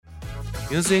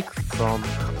Music from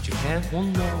Japan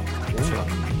本の音楽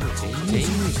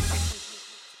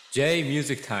J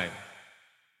Music Time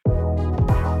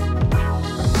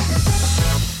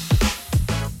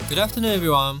Good afternoon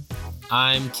everyone,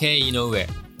 I'm Kei Inoue.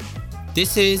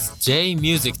 This is J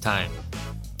Music Time.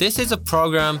 This is a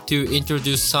program to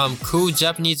introduce some cool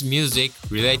Japanese music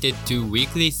related to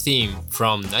weekly theme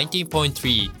from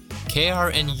 19.3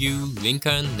 KRNU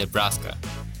Lincoln, Nebraska.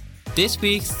 This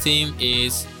week's theme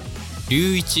is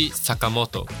Ryuichi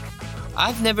Sakamoto.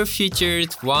 I've never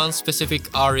featured one specific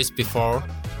artist before,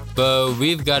 but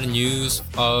we've got news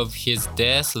of his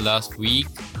death last week,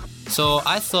 so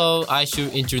I thought I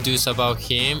should introduce about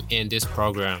him in this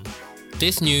program.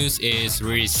 This news is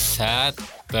really sad,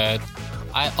 but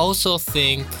I also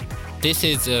think this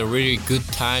is a really good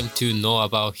time to know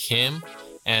about him,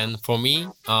 and for me,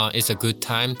 it's a good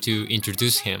time to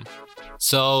introduce him.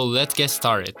 So let's get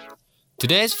started.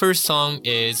 Today's first song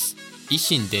is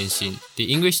Ishin Denshin.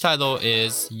 The English title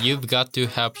is You've Got to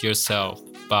Help Yourself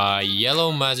by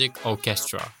Yellow Magic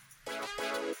Orchestra.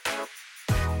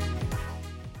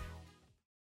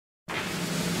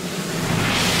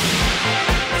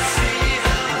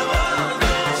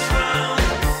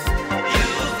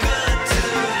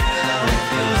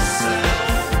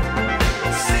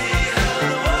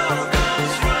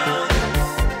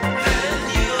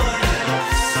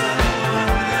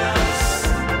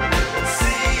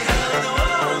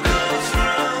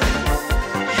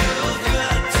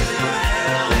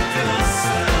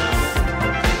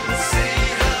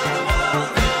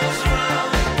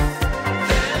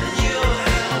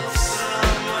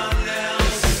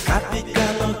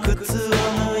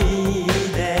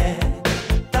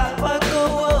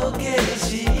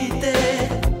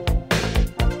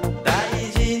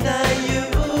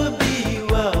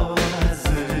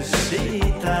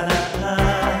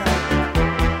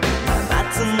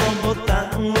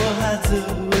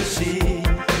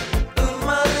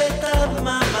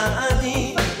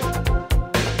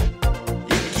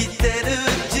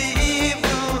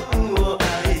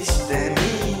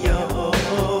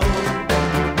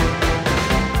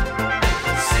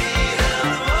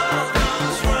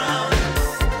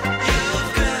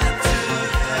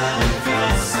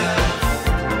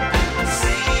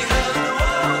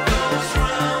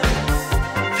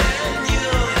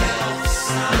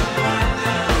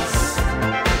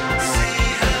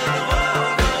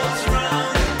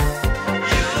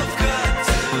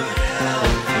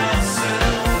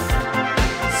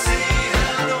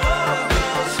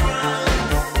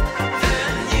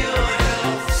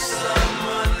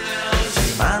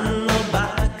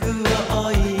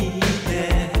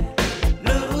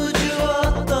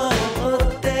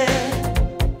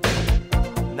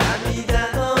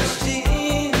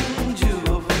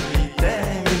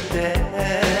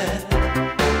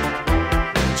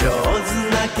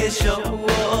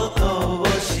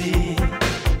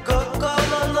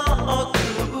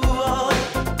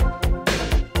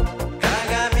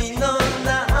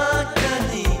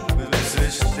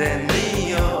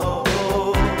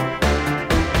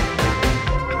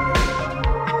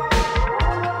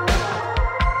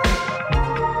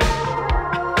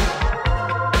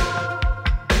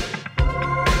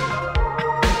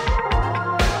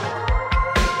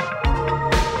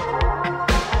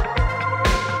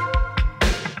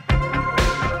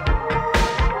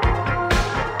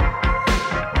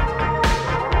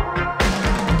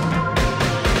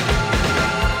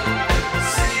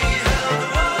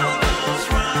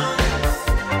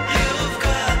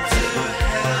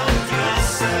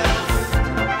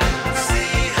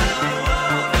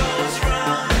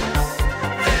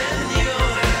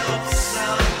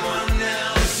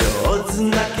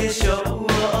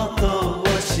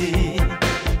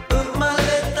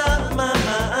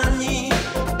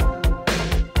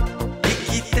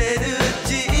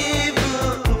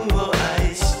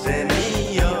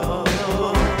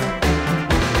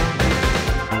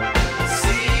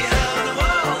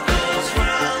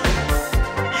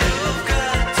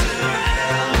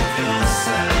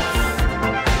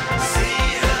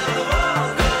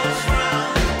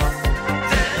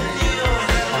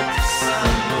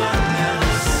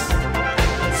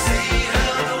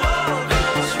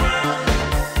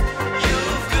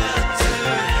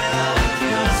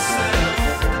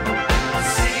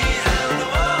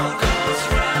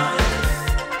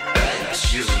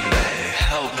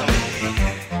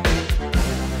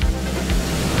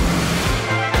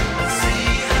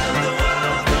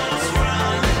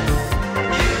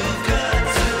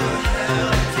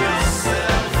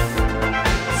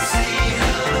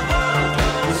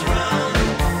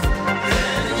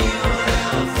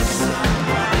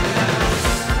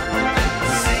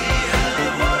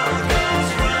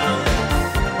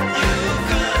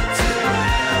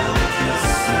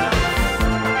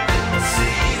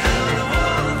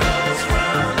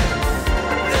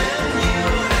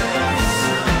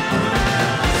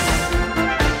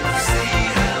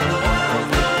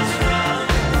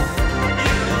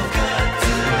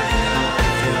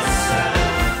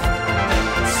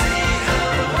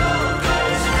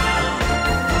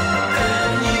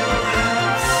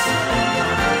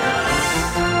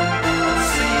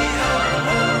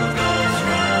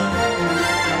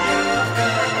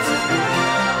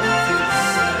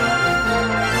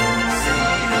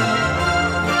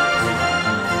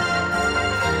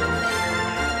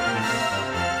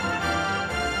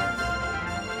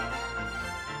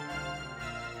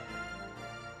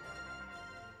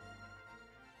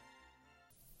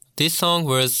 This song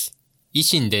was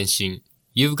Ishin Denshin,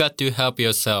 You've Got to Help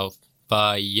Yourself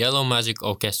by Yellow Magic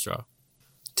Orchestra.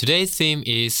 Today's theme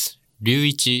is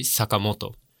Ryuichi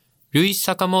Sakamoto. Ryuichi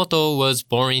Sakamoto was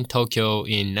born in Tokyo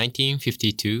in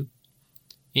 1952.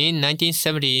 In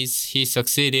 1970s, he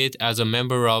succeeded as a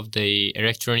member of the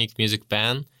electronic music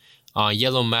band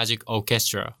Yellow Magic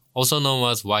Orchestra, also known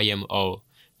as YMO,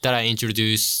 that I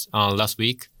introduced last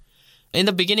week. In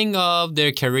the beginning of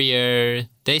their career,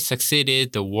 they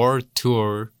succeeded the world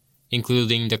tour,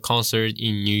 including the concert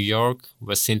in New York,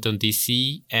 Washington,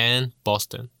 D.C., and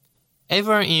Boston.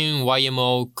 Everyone in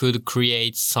YMO could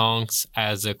create songs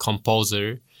as a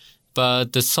composer,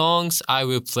 but the songs I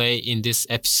will play in this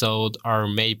episode are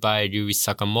made by Ryuichi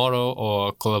Sakamoto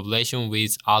or collaboration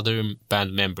with other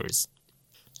band members.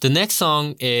 The next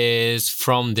song is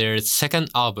from their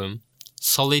second album,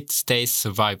 Solid State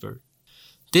Survivor.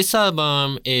 This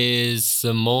album is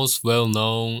the most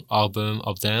well-known album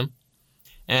of them.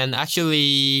 And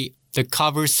actually, the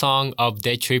cover song of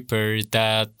Day Tripper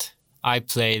that I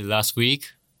played last week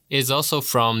is also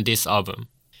from this album.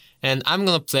 And I'm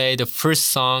gonna play the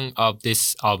first song of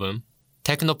this album,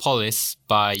 Technopolis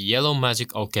by Yellow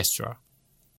Magic Orchestra.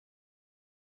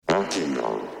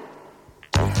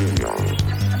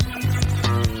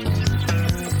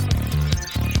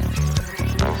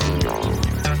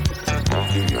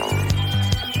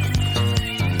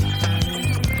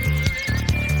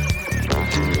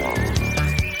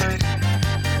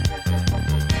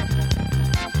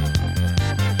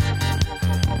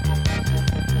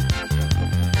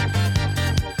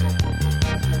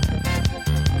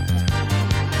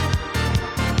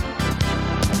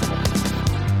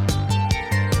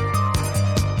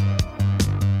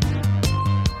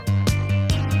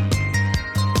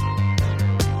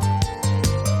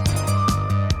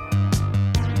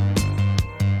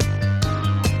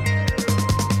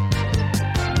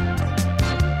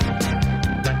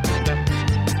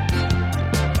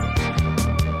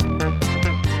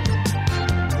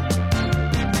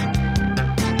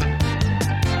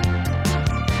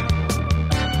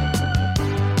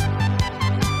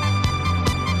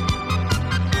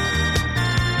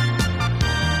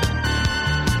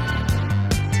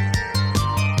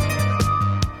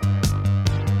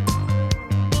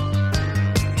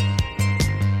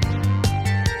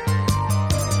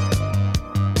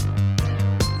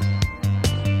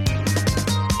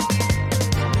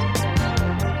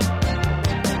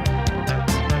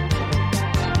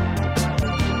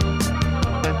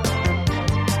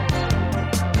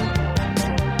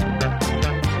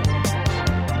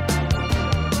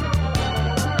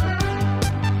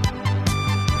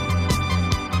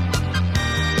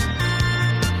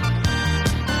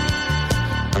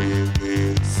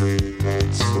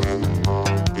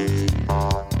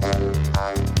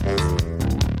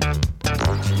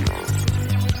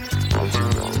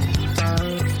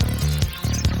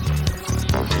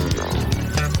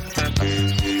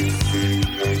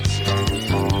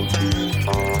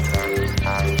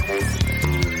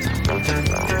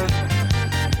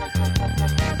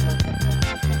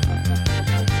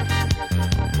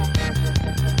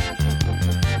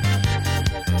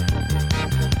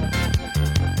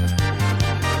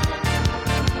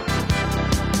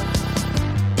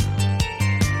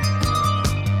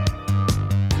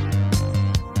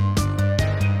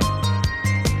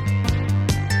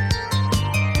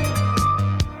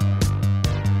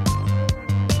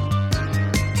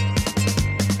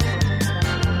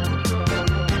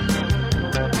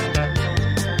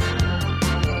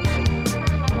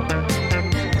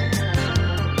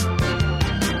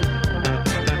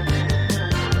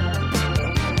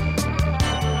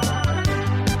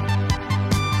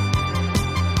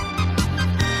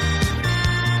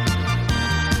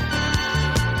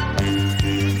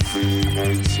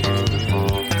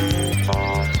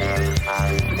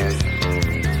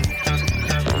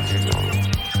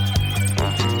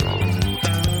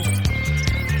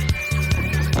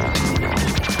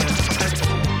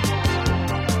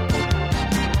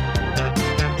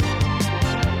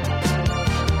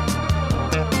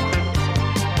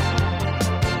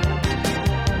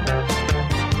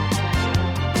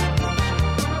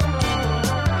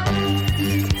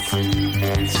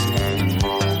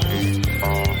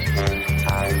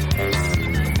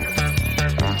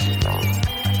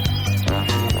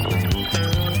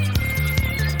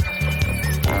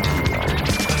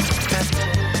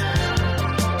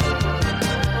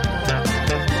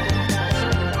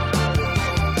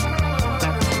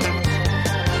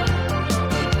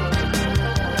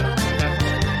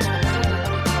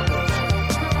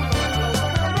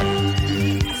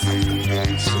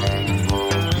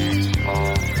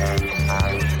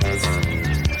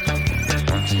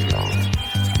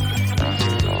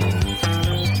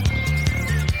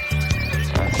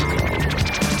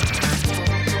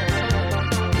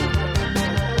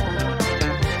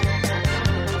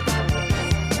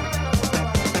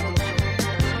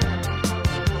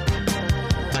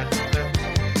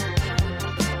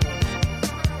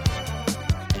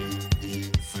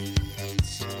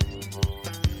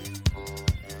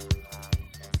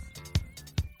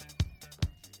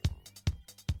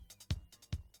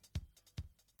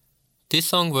 This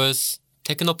song was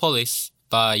Technopolis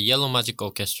by Yellow Magic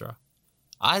Orchestra.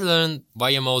 I learned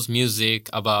YMO's music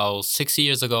about 6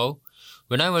 years ago.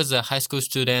 When I was a high school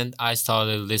student, I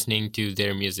started listening to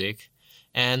their music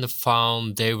and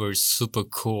found they were super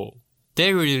cool.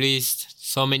 They released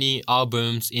so many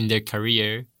albums in their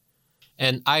career,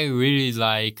 and I really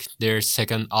like their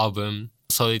second album,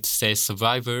 Solid State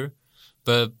Survivor,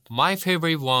 but my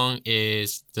favorite one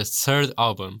is the third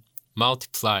album,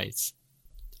 Multiplies.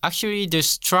 Actually, the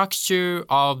structure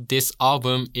of this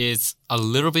album is a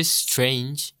little bit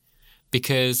strange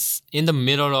because in the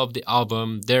middle of the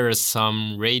album, there are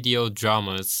some radio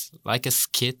dramas, like a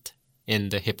skit in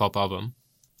the hip-hop album.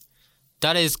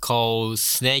 That is called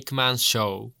Snake Man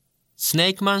Show.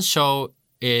 Snake Man Show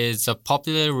is a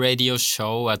popular radio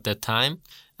show at that time,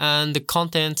 and the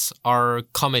contents are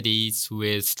comedies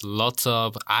with lots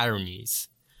of ironies.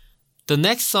 The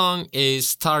next song is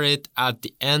started at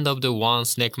the end of the one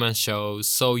Snake Man Show,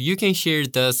 so you can hear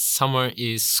that someone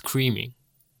is screaming.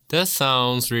 That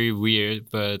sounds really weird,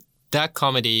 but that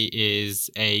comedy is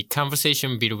a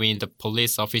conversation between the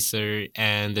police officer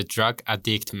and the drug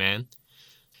addict man.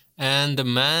 And the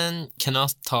man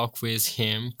cannot talk with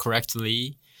him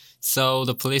correctly, so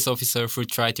the police officer who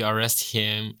tried to arrest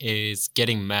him is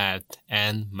getting mad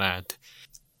and mad.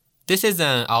 This is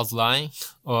an outline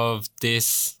of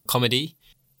this comedy.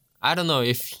 I don't know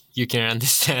if you can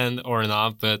understand or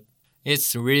not, but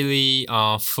it's really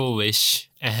foolish.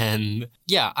 And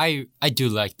yeah, I do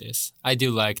like this. I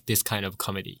do like this kind of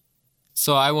comedy.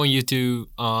 So I want you to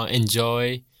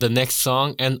enjoy the next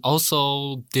song and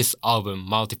also this album,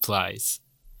 Multiplies.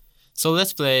 So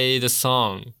let's play the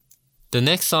song. The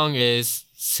next song is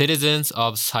Citizens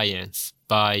of Science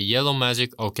by Yellow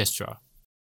Magic Orchestra.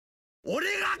 俺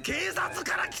が警察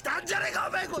から来たんじゃねえか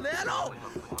お前この野郎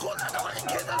こんなところに警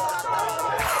察があった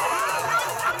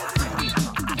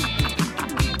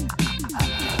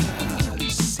の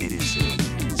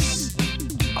Citizens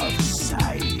of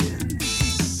Science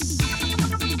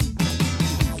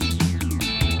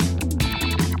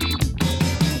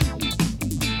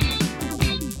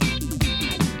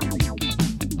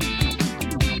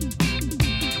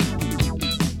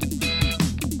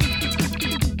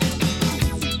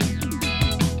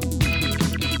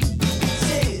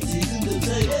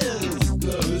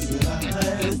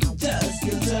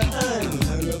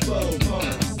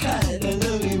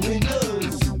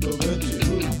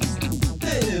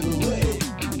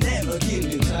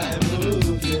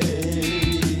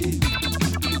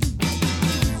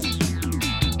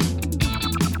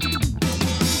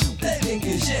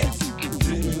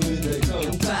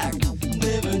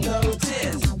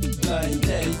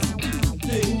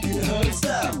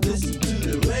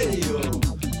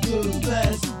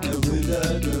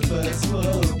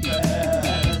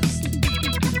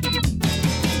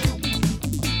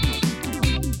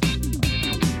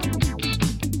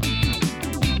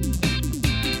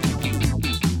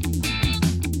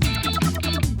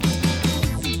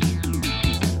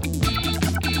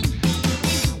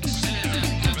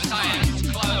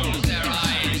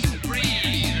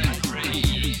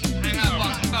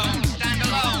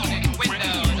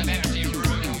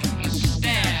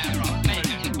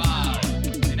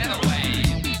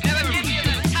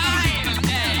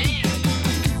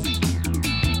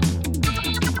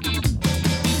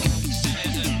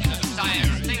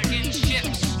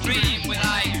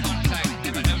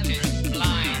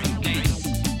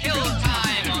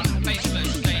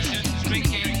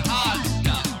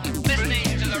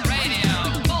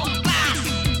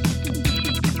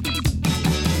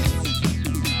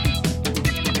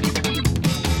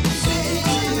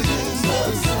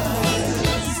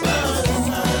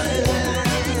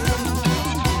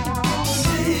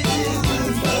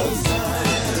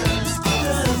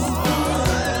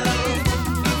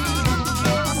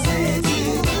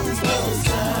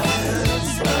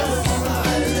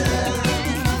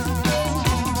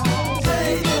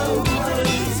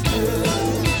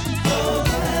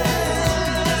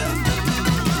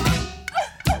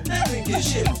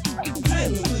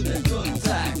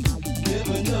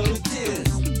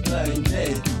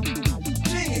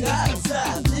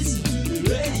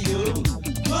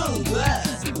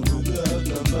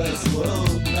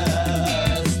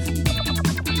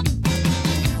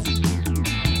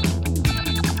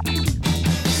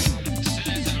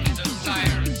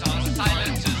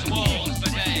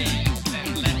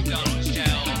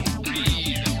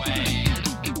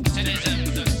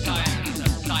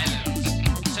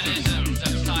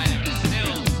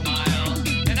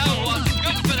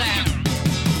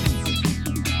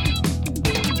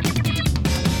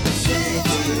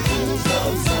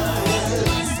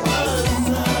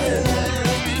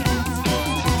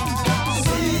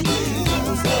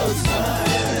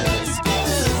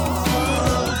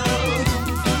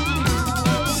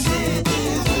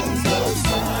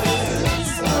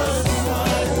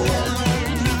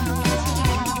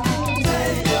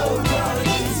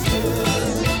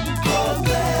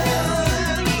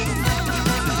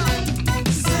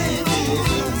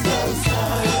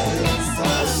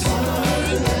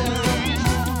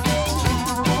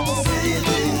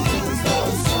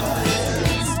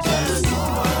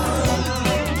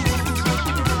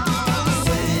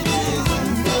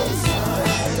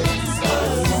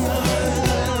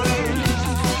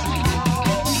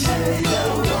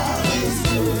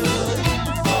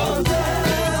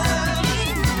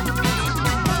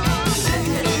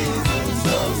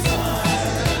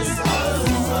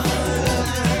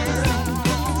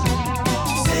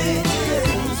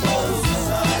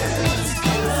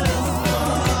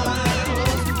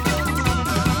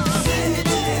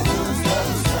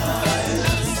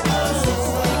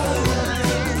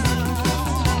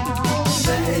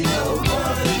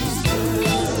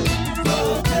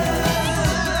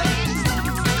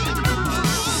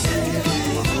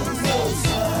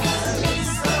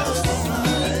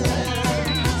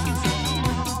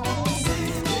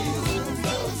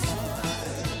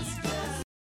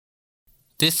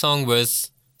This song was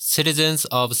Citizens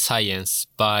of Science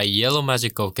by Yellow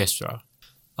Magic Orchestra.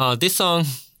 This song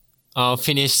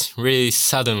finished really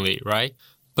suddenly, right?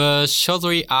 But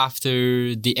shortly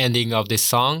after the ending of this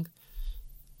song,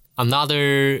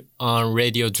 another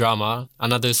radio drama,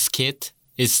 another skit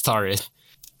is started.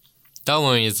 That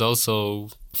one is also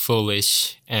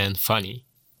foolish and funny.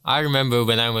 I remember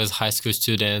when I was high school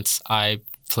student, I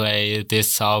played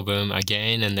this album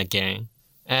again and again.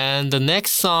 And the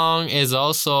next song is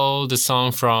also the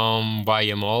song from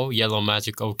YMO, Yellow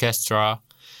Magic Orchestra,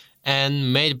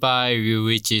 and made by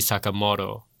Ryuichi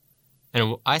Sakamoto.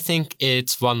 And I think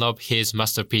it's one of his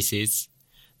masterpieces.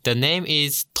 The name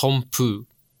is Tompu.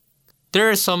 There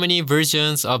are so many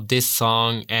versions of this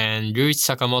song, and Ryuichi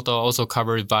Sakamoto also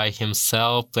covered by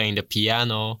himself playing the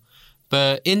piano.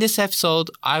 But in this episode,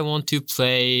 I want to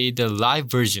play the live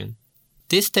version.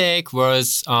 This take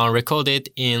was recorded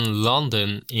in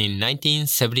London in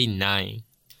 1979.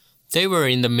 They were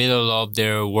in the middle of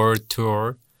their world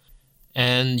tour,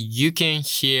 and you can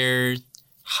hear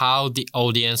how the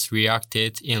audience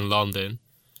reacted in London.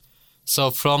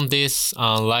 So from this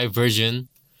live version,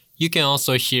 you can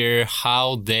also hear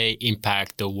how they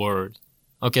impact the world.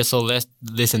 Okay, so let's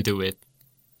listen to it.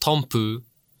 Tompu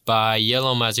by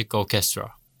Yellow Magic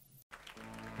Orchestra.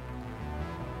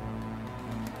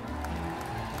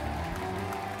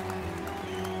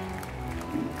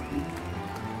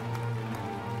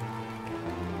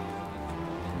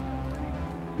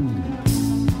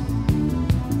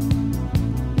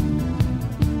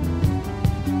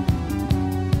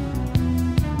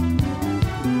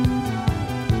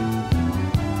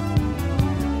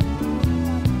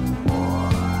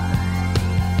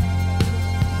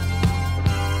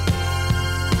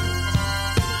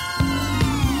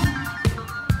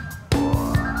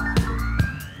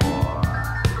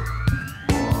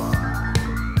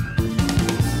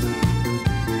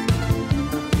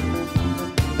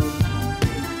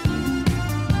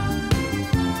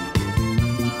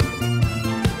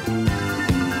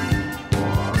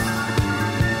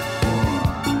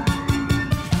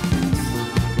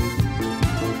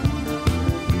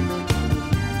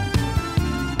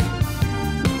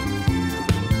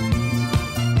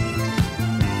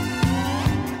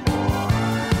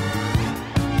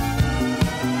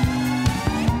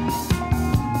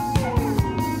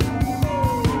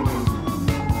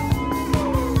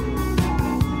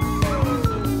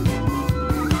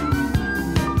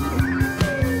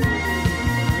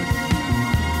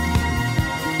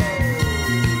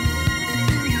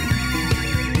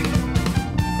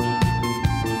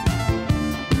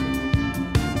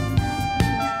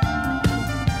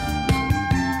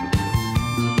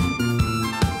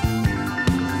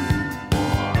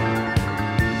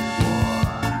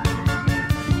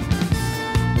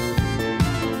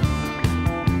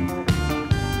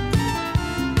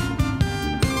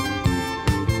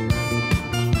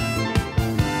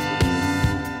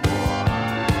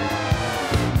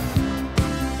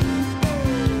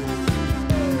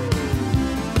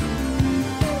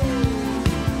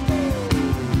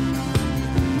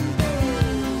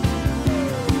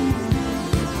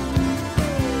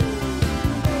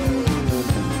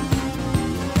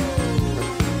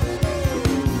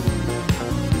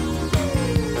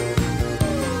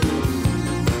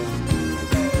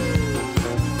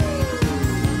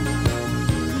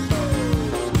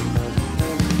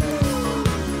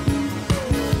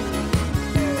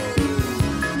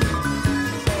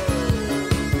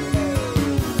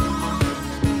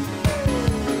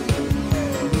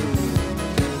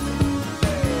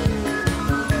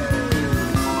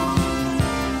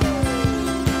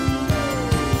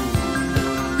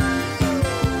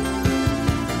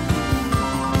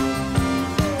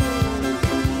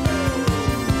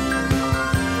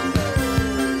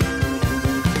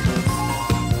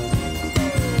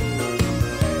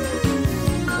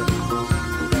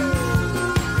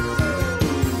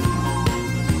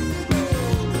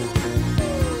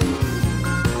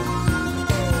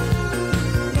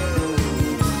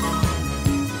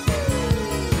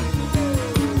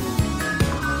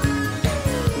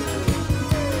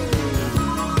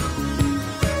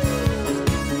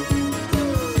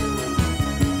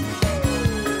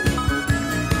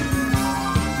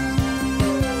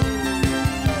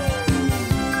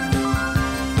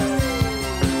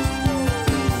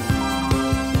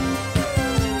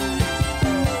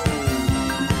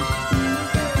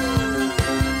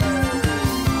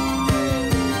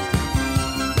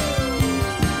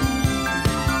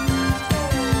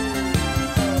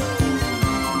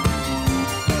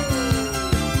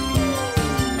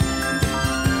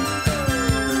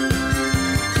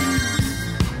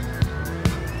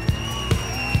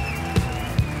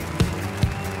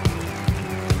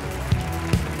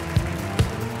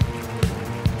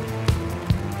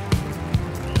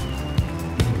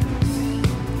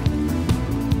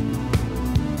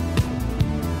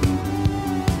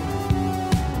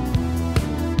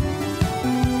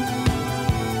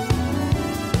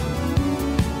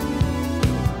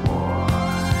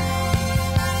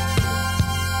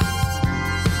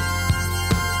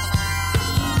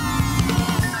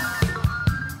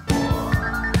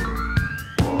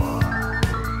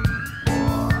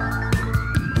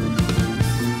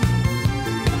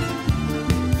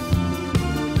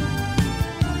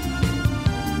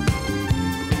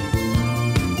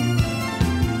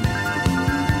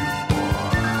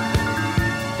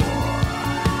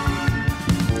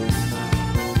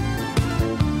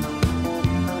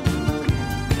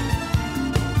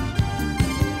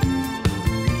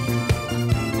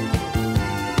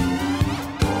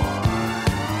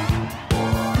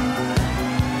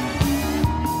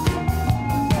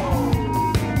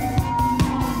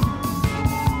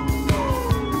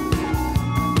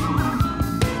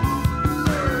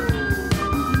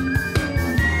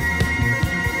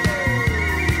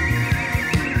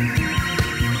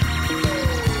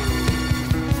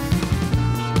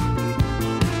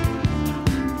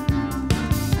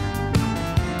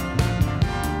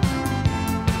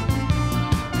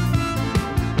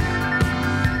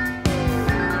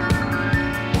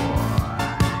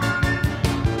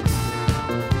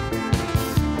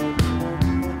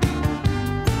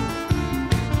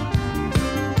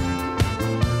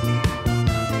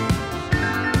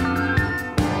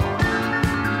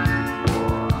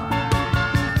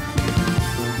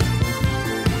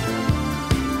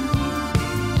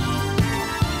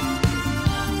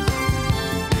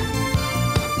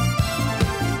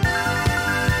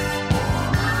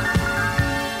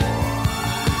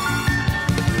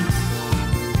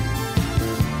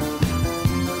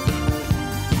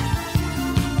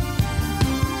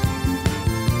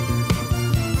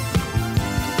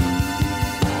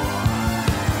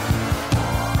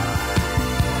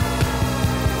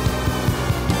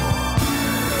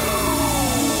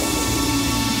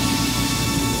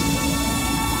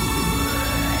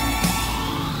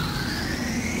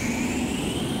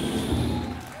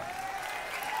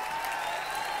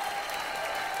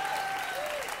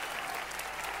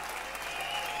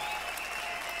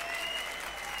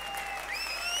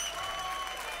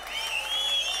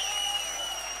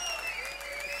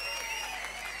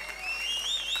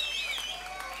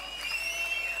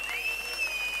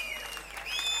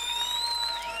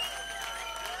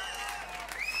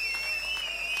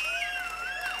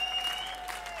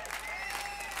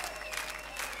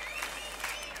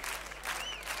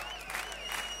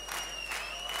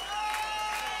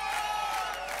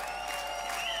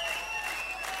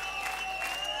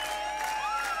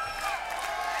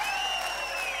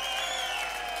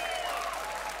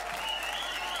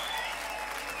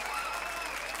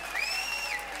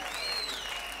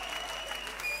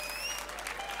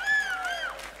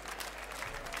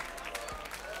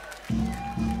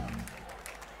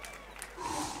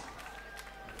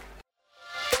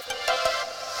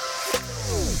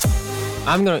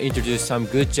 I'm gonna introduce some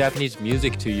good Japanese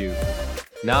music to you.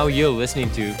 Now you're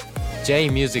listening to J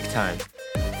Music Time.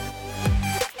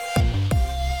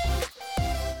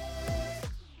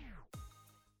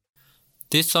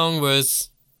 This song was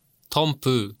Tom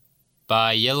Poo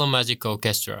by Yellow Magic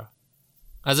Orchestra.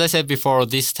 As I said before,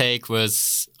 this take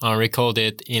was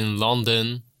recorded in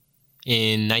London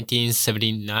in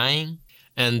 1979,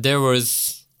 and there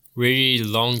was really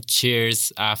long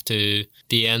cheers after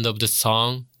the end of the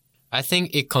song. I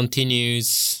think it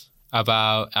continues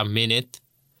about a minute,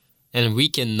 and we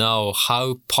can know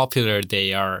how popular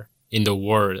they are in the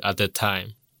world at the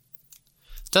time.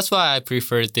 That's why I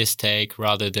prefer this take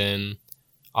rather than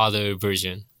other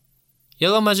version.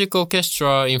 Yellow Magic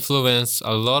Orchestra influenced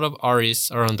a lot of artists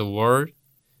around the world,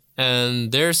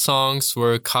 and their songs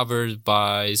were covered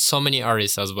by so many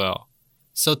artists as well.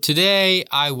 So today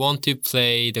I want to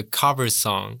play the cover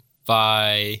song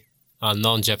by a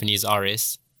non-Japanese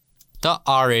artist. The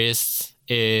artist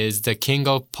is the king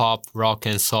of pop, rock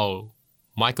and soul,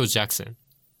 Michael Jackson.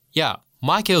 Yeah,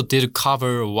 Michael did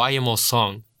cover a YMO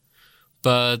song,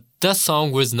 but that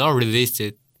song was not released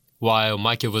while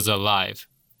Michael was alive.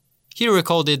 He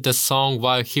recorded the song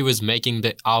while he was making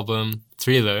the album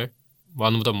Thriller,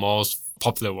 one of the most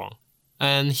popular ones.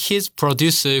 And his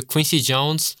producer Quincy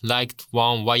Jones liked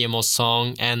one YMO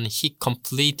song and he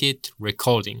completed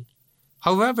recording.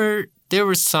 However, there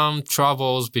were some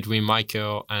troubles between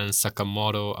Michael and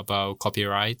Sakamoto about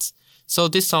copyrights, so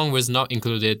this song was not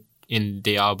included in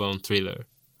the album Thriller.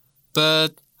 But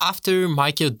after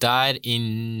Michael died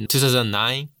in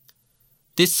 2009,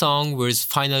 this song was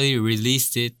finally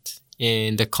released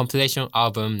in the compilation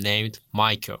album named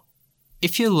Michael.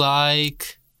 If you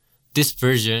like this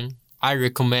version, I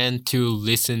recommend to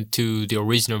listen to the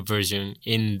original version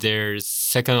in their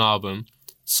second album,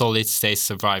 Solid State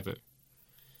Survivor.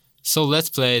 So let's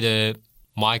play the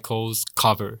Michael's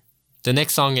cover. The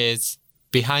next song is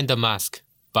Behind the Mask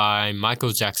by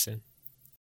Michael Jackson.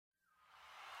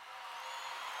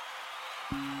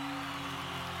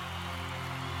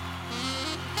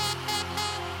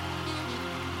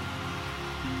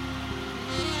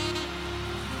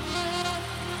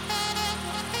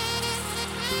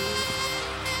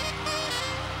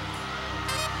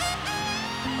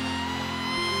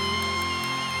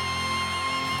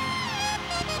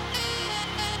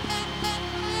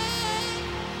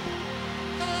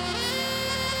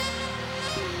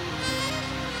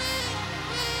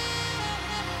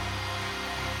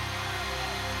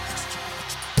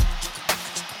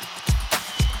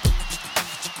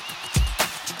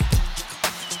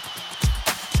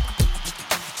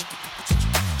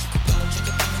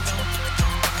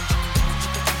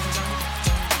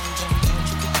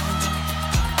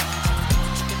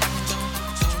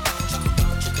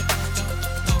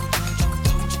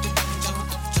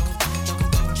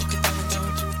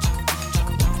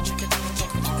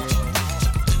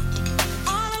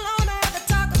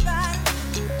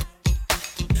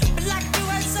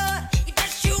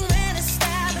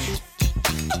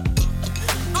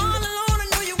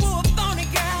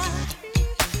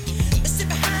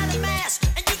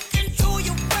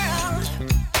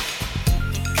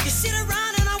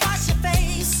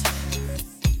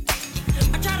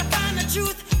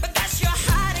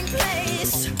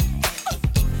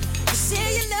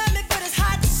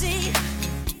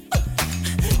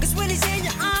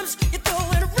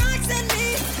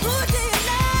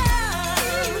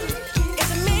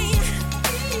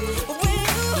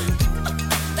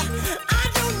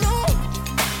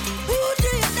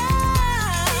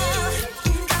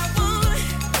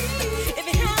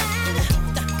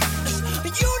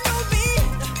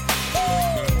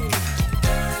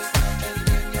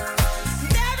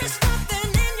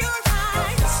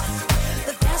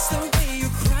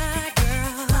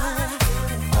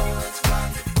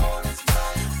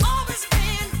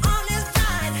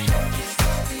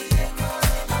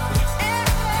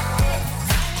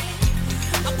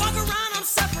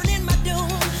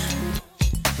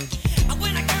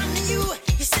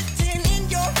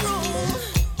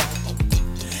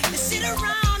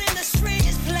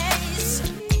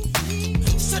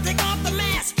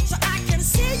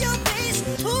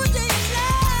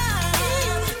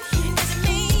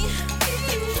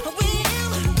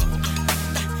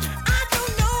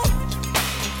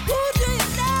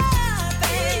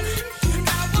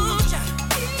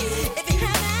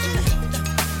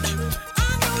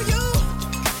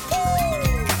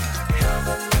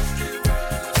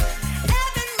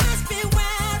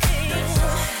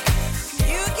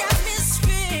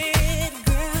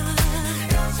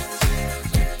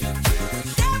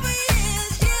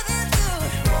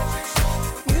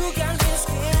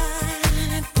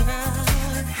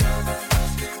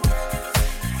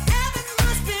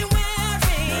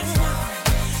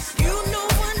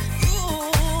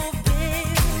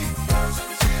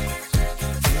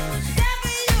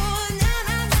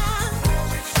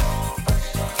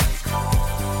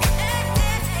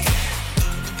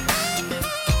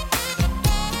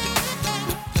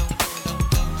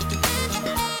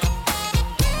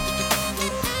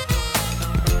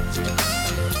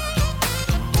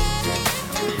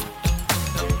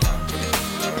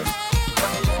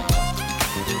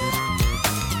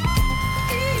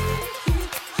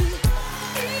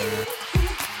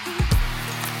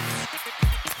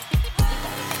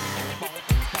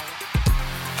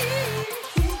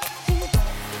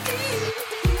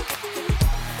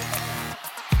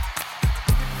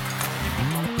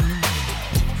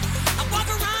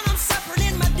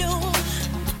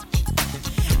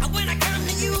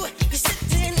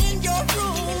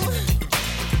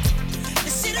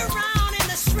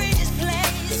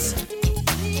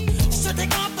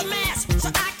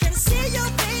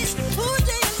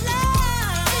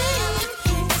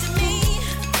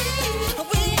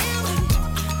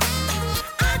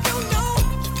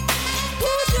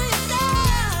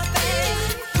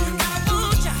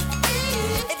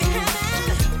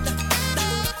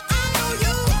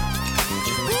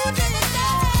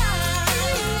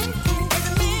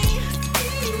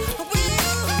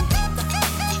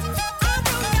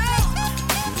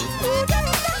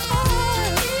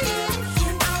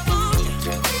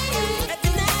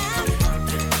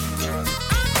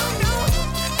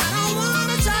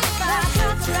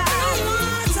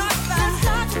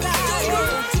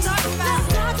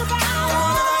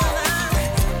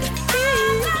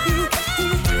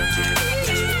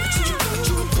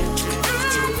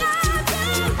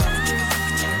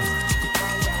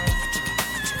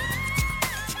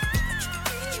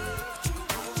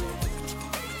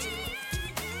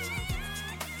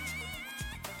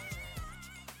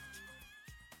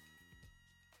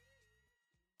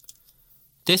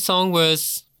 This song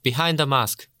was Behind the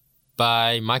Mask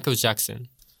by Michael Jackson.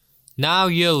 Now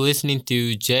you're listening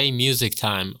to J Music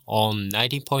Time on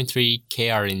 90.3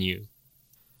 KRNU.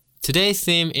 Today's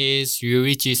theme is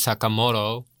Ryuichi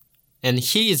Sakamoto, and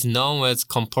he is known as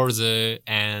composer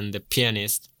and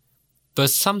pianist,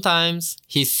 but sometimes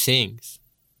he sings.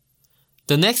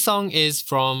 The next song is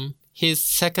from his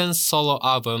second solo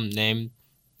album named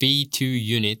B2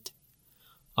 Unit.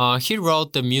 He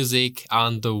wrote the music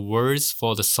and the words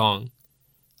for the song.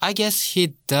 I guess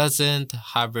he doesn't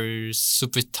have a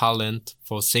super talent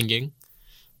for singing,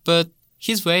 but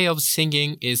his way of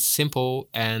singing is simple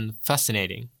and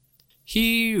fascinating.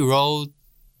 He wrote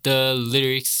the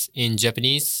lyrics in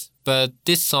Japanese, but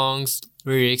this song's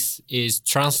lyrics is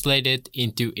translated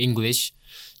into English,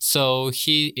 so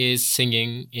he is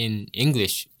singing in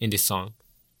English in this song.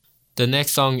 The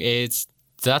next song is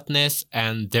Thatness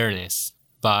and Therenness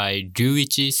by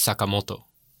Ryuichi Sakamoto.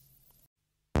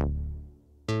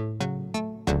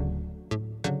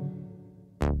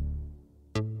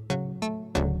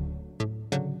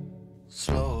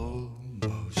 Slow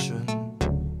motion,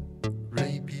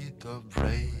 repeat of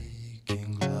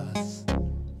breaking glass,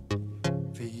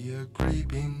 fear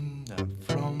creeping up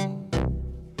from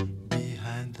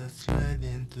behind the sled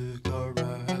into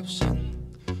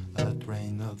corruption. A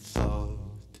train of thought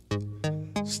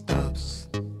stops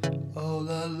all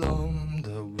along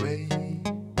the way,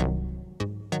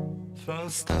 from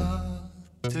start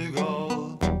to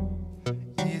goal,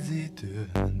 easy to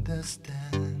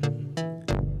understand.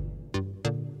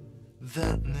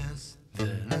 Thatness,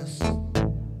 therenness,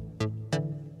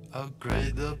 a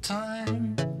grade of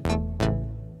time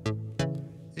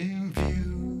in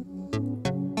view.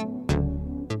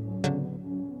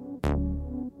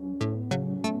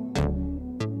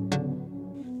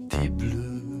 Deep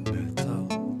blue metal,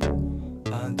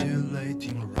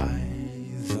 undulating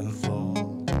rise and fall.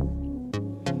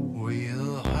 We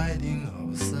are hiding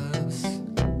ourselves,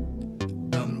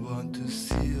 don't want to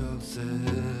see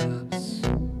ourselves,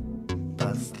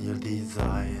 but still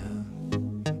desire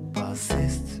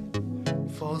persists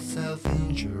for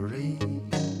self-injury.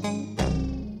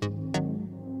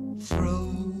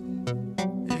 Through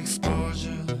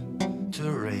exposure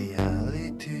to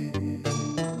reality,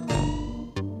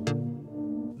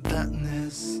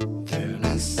 thatness,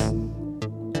 therenness,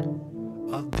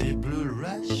 a deep blue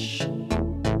rush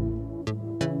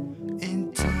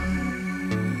in time.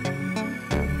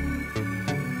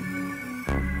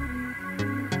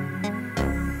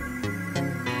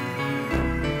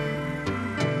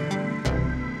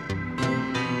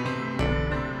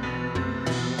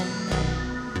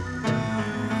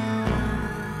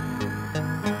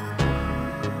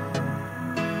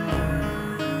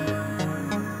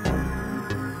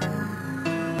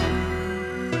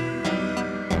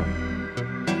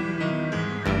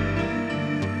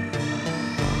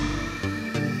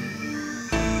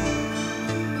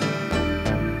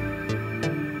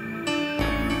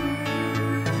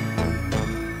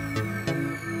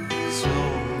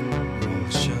 Slow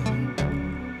motion,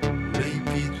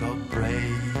 repeat of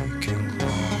breaking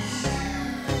glass,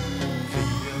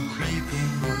 fear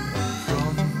creeping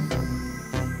from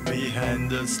behind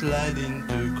the slide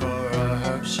into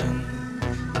corruption.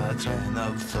 A train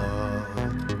of thought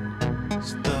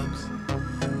stops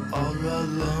all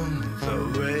along the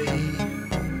way,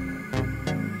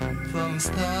 from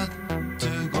start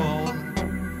to goal,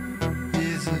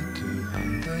 easy to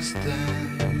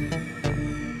understand.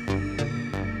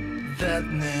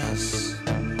 Thatness,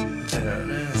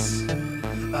 therenness,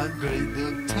 a great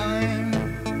of time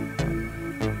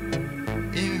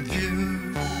in view.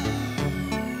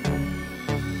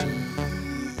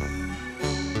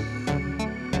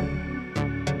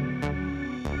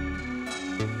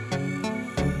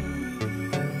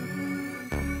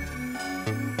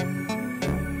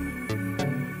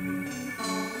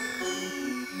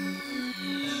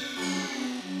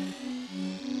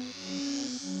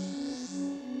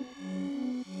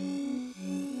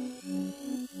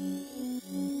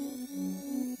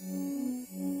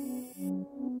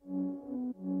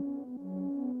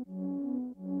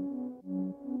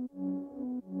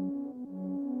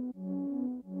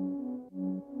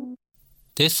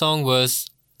 This song was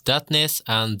Thatness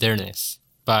and Therenness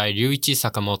by Ryuichi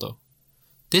Sakamoto.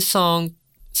 This song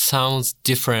sounds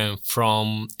different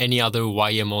from any other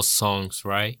YMO songs,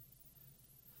 right?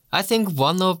 I think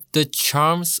one of the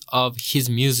charms of his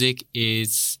music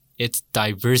is its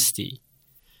diversity.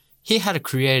 He had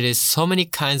created so many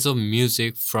kinds of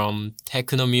music, from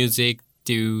techno music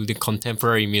to the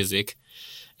contemporary music,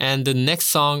 and the next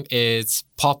song is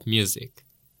pop music.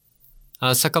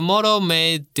 Sakamoto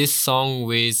made this song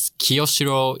with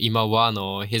Kiyoshiro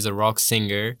Imawano. He's a rock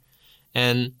singer.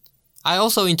 And I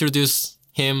also introduced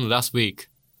him last week.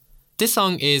 This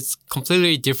song is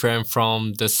completely different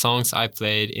from the songs I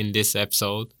played in this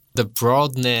episode. The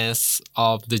broadness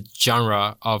of the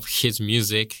genre of his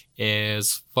music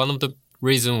is one of the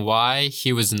reasons why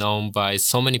he was known by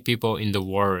so many people in the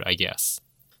world, I guess.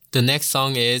 The next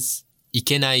song is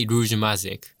Ikenai Rouge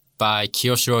Magic by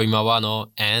Kiyoshiro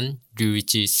Imawano and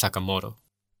Ryuichi Sakamoto.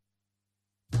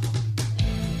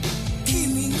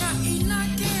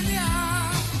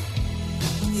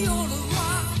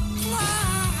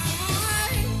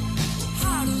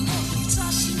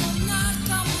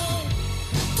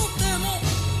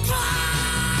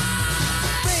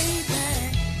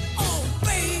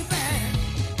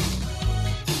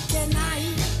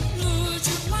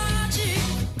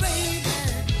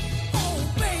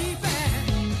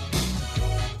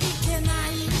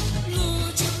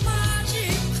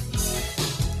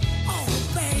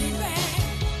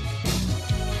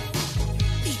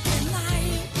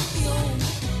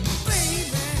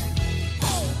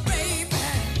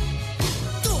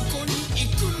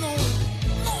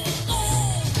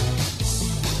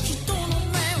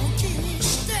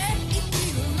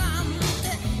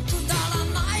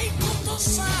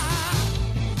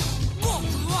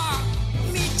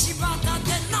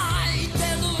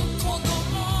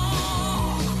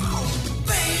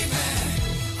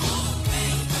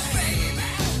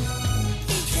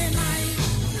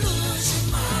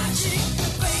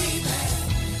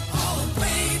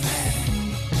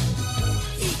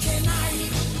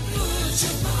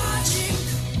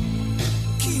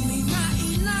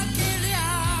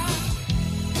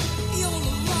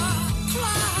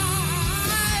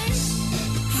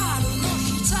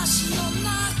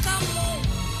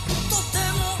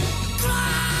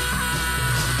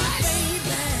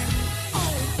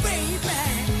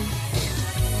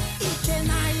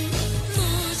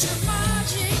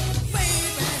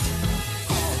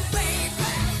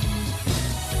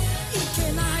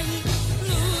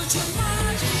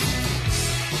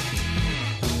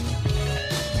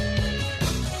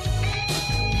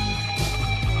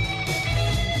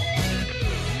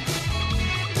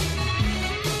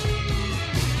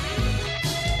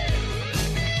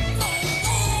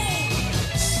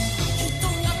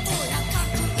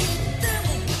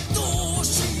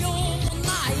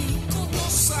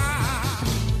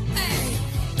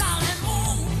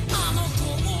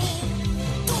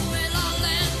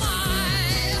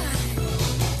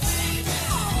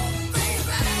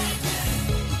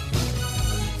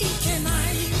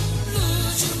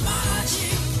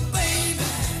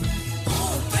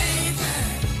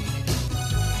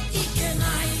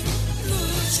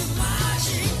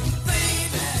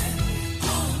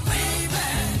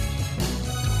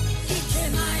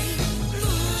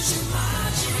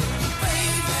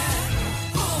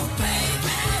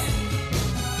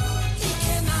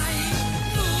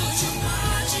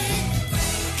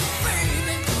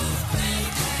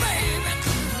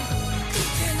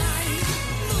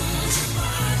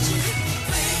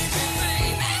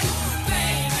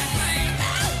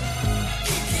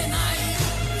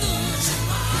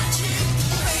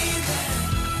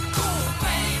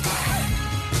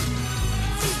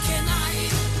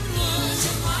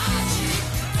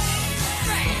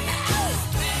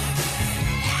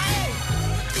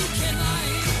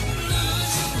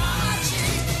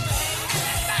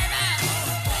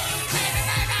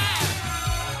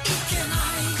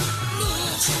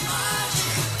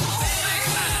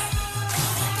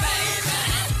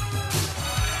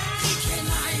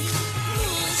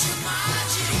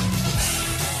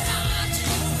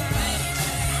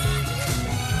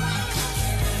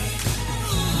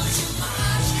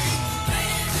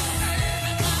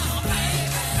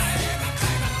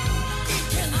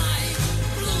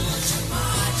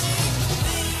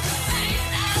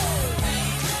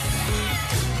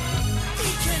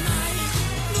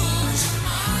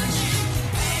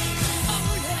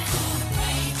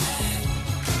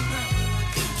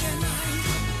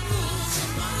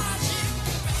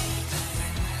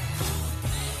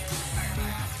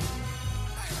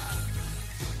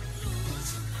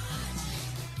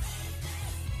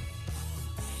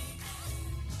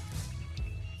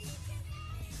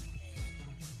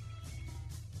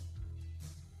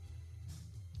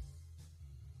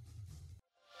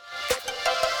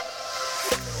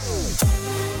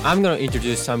 I'm gonna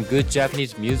introduce some good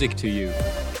Japanese music to you.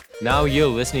 Now you're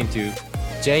listening to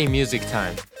J Music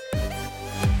Time.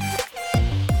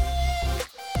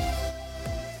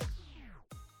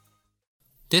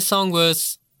 This song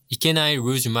was Ikenai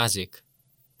Rouge Magic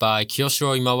by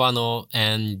Kyoshiro Imawano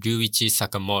and Ryuichi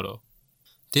Sakamoto.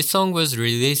 This song was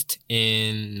released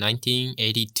in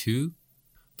 1982,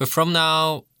 but from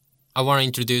now, I want to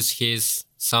introduce his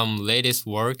some latest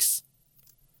works.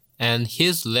 And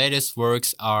his latest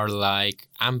works are like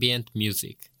ambient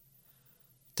music.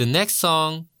 The next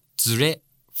song, Zure,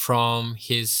 from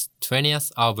his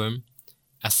 20th album,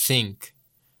 Async,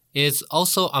 is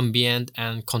also ambient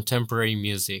and contemporary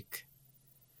music.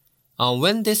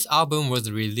 When this album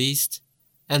was released,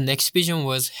 an exhibition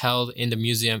was held in the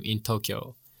museum in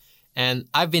Tokyo. And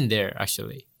I've been there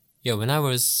actually. Yeah, when I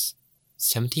was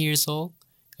 17 years old,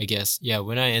 I guess. Yeah,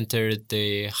 when I entered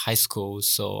the high school,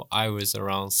 so I was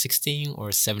around 16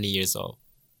 or 70 years old.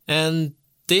 And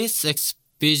this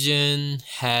exhibition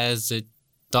has a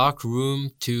dark room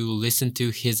to listen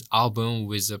to his album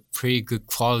with a pretty good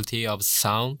quality of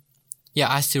sound.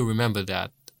 Yeah, I still remember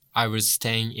that. I was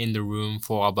staying in the room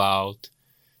for about,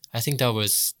 I think that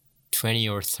was 20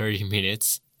 or 30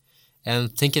 minutes and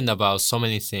thinking about so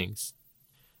many things.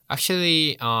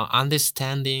 Actually,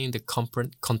 understanding the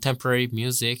contemporary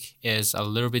music is a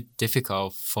little bit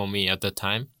difficult for me at the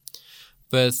time.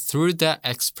 But through that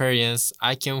experience,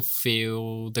 I can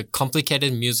feel the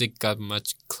complicated music got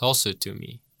much closer to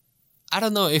me. I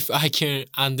don't know if I can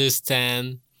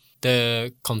understand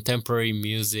the contemporary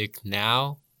music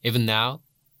now, even now,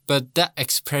 but that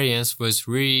experience was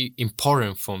really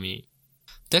important for me.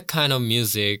 That kind of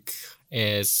music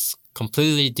is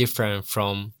completely different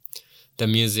from the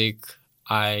music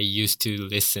I used to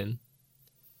listen.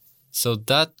 So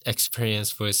that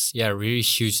experience was, really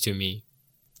huge to me.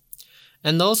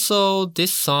 And also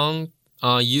this song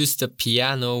used the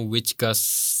piano which got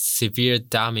severe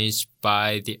damage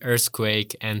by the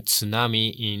earthquake and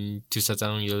tsunami in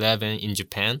 2011 in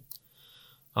Japan.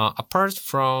 Apart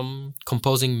from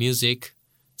composing music,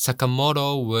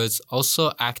 Sakamoto was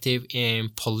also active in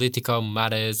political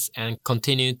matters and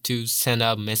continued to send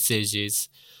out messages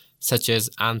such as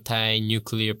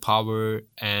anti-nuclear power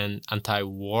and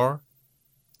anti-war.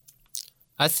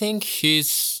 I think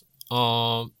his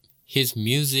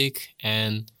music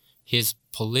and his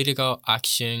political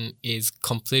action is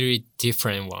completely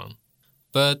different one.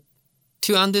 But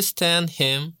to understand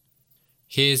him,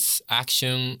 his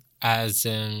action as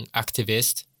an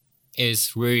activist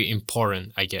is really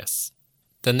important, I guess.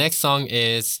 The next song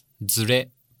is Zure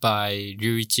by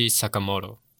Ryuichi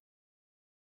Sakamoto.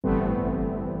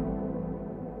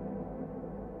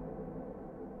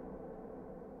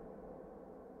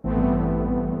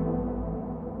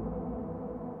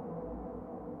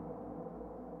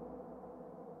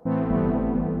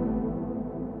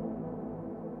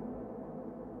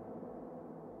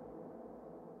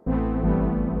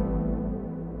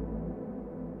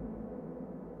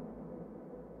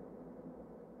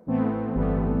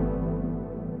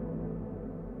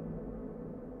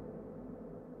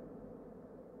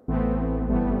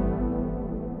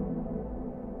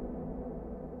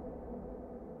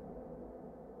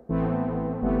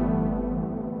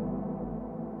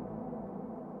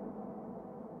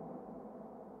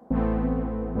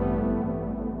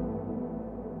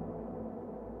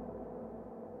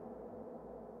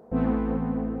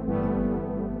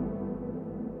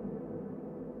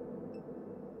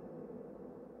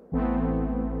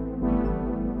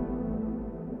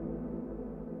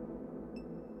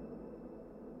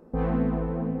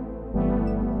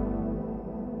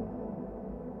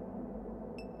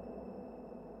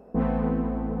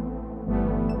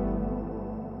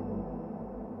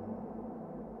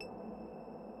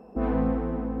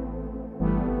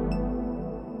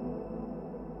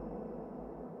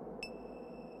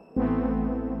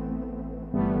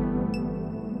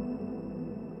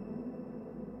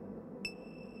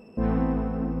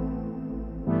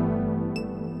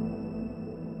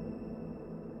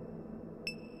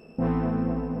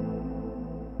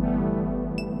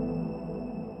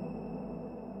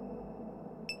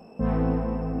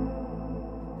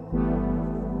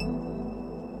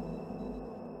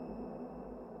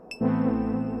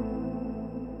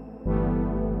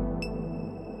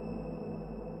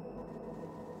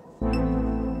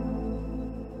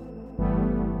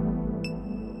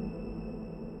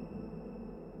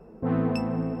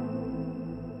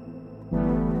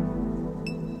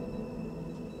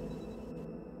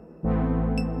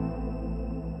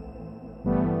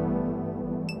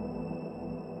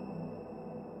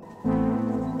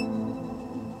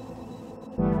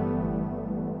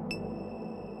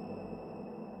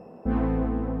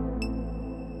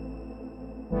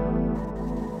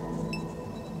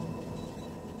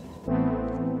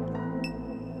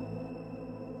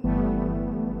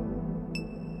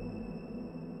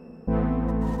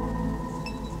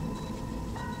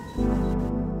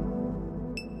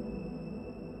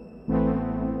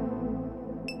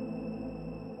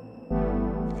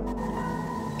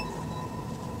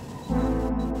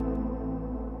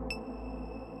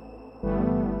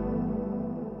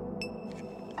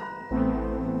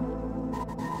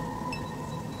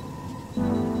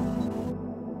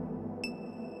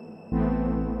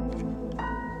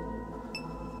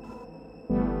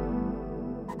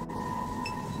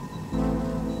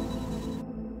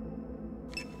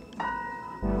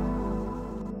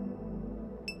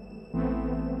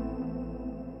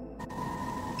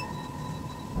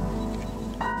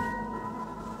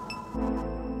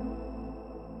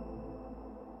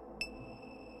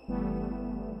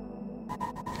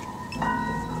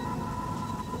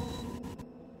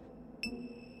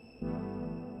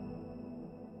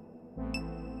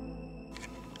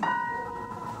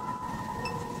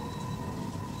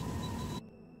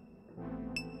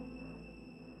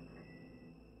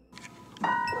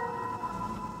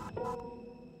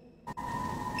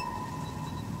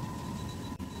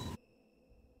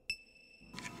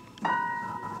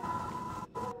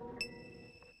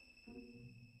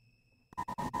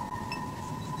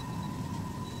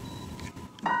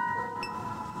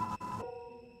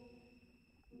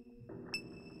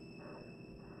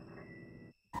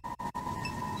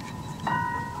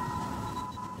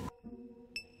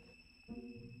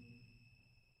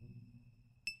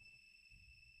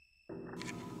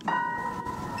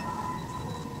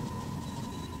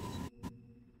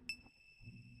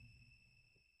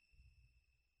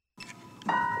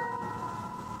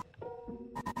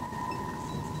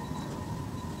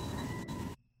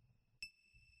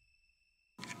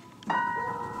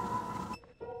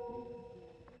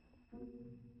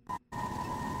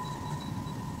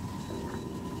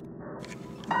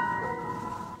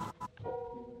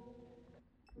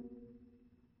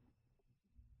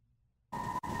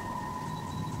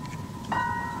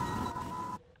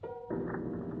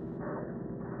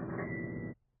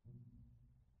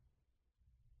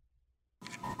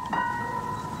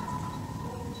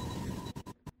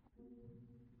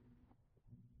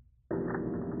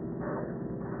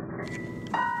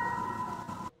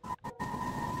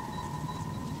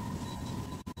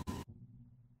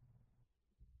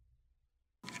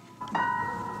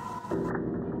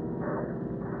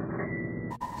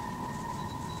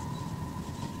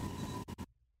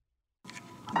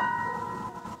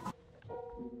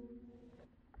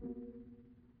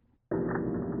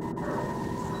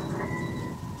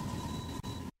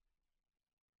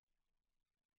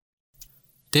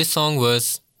 This song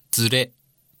was Zure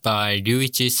by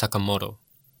Ryuichi Sakamoto.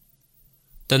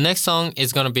 The next song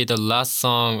is gonna be the last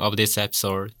song of this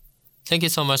episode. Thank you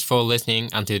so much for listening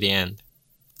until the end.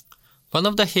 One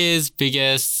of his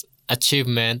biggest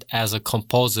achievement as a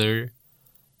composer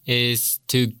is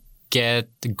to get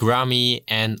the Grammy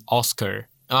and Oscar.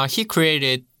 He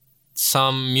created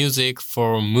some music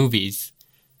for movies.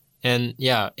 And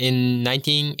yeah, in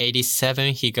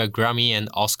 1987, he got Grammy and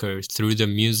Oscar through the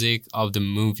music of the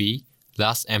movie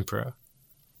Last Emperor.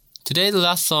 Today, the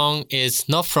last song is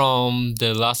not from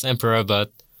The Last Emperor,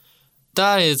 but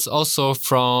that is also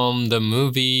from the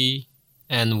movie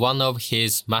and one of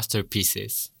his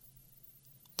masterpieces.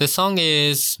 The song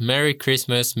is Merry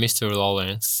Christmas, Mr.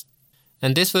 Lawrence.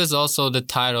 And this was also the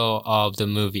title of the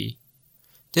movie.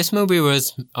 This movie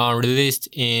was released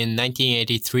in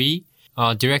 1983.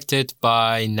 Directed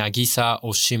by Nagisa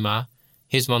Oshima.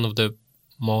 He's one of the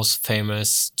most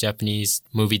famous Japanese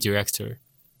movie director.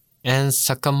 And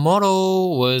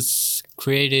Sakamoto was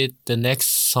created the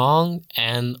next song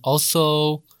and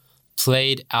also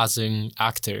played as an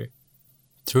actor.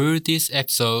 Through this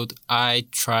episode, I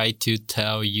try to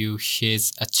tell you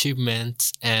his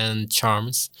achievements and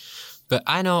charms, but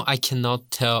I know I cannot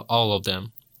tell all of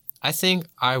them. I think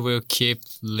I will keep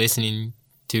listening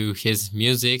to his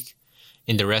music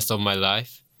in the rest of my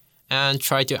life and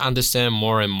try to understand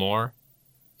more and more.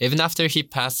 Even after he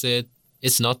passed it,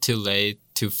 it's not too late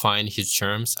to find his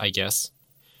charms, I guess.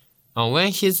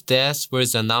 When his death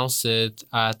was announced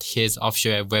at his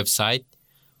official website,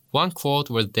 one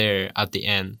quote was there at the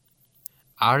end.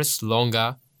 Ars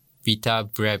longa, vita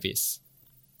brevis.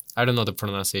 I don't know the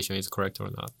pronunciation is correct or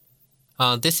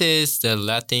not. This is the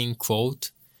Latin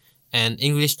quote, and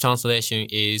English translation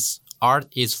is art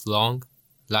is long,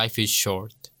 life is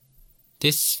short.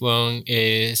 This one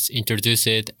is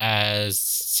introduced as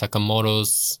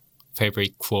Sakamoto's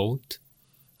favorite quote.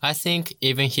 I think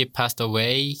even he passed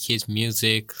away, his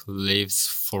music lives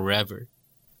forever,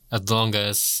 as long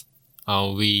as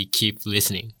we keep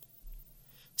listening.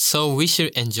 So we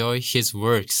should enjoy his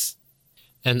works.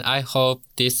 And I hope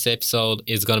this episode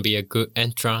is gonna be a good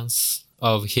entrance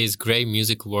of his great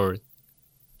music world.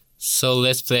 So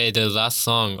let's play the last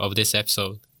song of this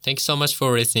episode. Thank you so much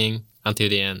for listening until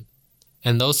the end.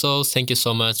 And also, thank you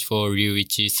so much for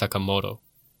Ryuichi Sakamoto.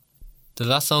 The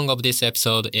last song of this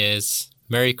episode is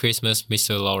Merry Christmas,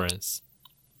 Mr. Lawrence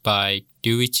by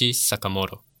Ryuichi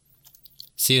Sakamoto.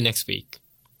 See you next week.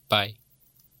 Bye.